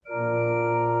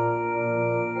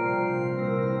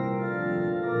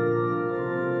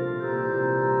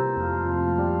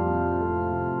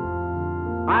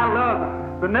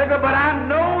the nigger, but I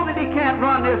know that he can't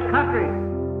run this country.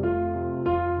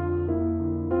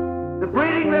 The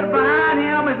breeding that's behind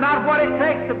him is not what it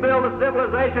takes to build a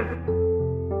civilization.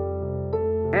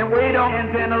 And we don't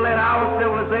intend to let our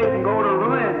civilization go to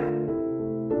ruin.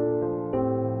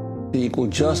 The Equal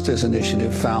Justice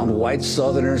Initiative found white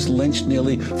Southerners lynched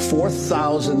nearly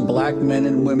 4,000 black men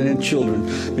and women and children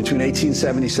between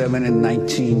 1877 and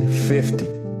 1950.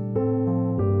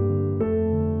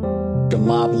 The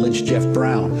mob lynched Jeff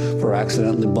Brown for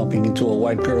accidentally bumping into a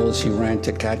white girl as he ran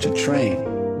to catch a train.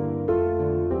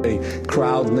 A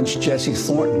crowd lynched Jesse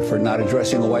Thornton for not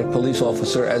addressing a white police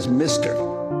officer as Mr.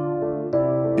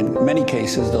 In many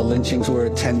cases, the lynchings were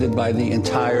attended by the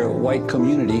entire white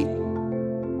community.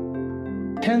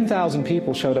 10,000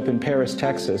 people showed up in Paris,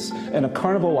 Texas, in a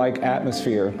carnival-like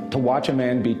atmosphere to watch a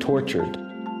man be tortured.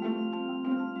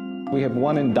 We have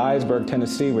one in Dyersburg,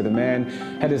 Tennessee, where the man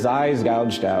had his eyes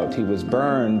gouged out. He was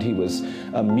burned, he was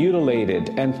mutilated,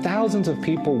 and thousands of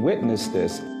people witnessed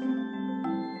this.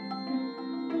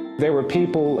 There were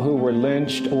people who were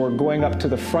lynched or going up to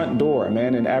the front door. A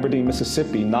man in Aberdeen,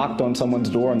 Mississippi, knocked on someone's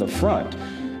door on the front,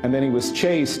 and then he was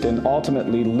chased and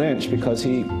ultimately lynched because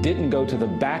he didn't go to the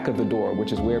back of the door,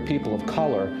 which is where people of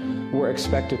color were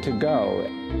expected to go.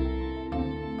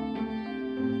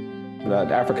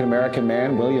 The African-American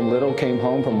man, William Little, came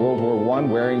home from World War I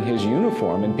wearing his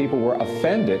uniform, and people were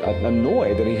offended,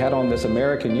 annoyed that he had on this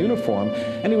American uniform,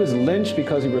 and he was lynched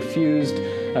because he refused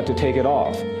to take it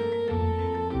off.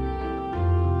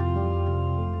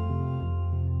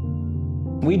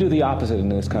 We do the opposite in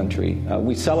this country.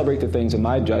 We celebrate the things, in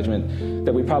my judgment,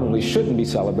 that we probably shouldn't be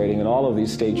celebrating. In all of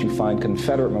these states, you find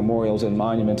Confederate memorials and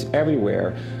monuments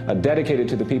everywhere dedicated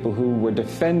to the people who were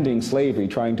defending slavery,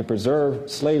 trying to preserve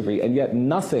slavery, and yet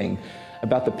nothing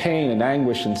about the pain and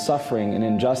anguish and suffering and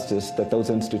injustice that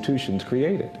those institutions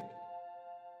created.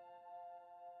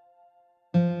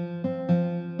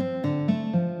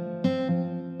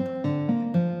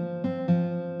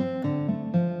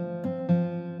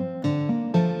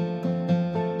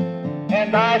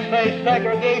 And I say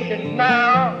segregation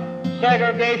now,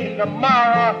 segregation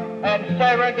tomorrow, and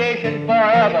segregation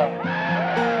forever.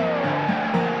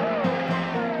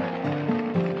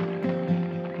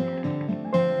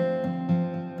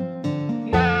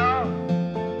 Now,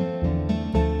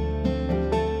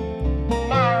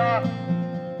 tomorrow,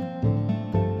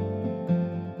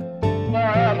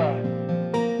 forever.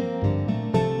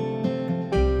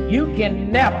 You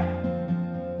can never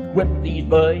whip these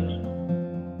boys.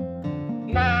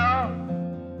 Now,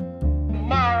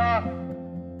 tomorrow,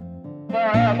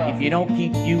 forever. If you don't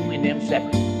keep you and them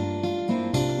separate.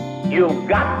 You've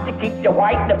got to keep the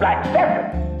white and the black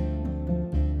separate.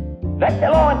 That's the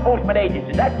law enforcement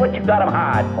agencies. That's what you got them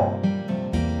hired for.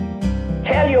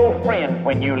 Tell your friends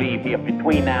when you leave here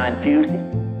between now and Tuesday.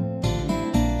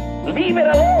 Leave it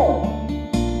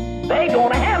alone. They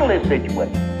gonna handle this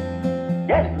situation.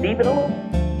 Just leave it alone.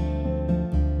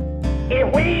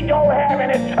 If we don't have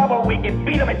any trouble, we can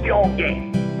beat them at your own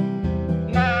game.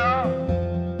 Now,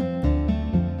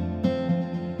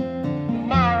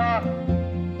 tomorrow,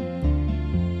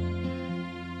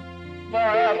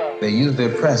 forever. They use their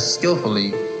press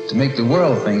skillfully to make the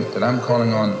world think that I'm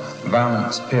calling on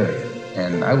violence, period.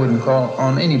 And I wouldn't call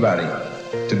on anybody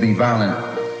to be violent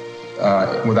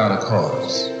without a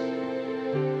cause.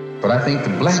 But I think the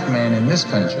black man in this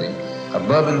country,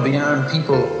 above and beyond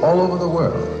people all over the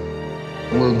world,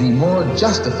 will be more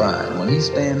justified when he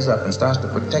stands up and starts to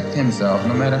protect himself,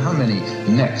 no matter how many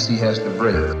necks he has to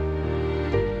break.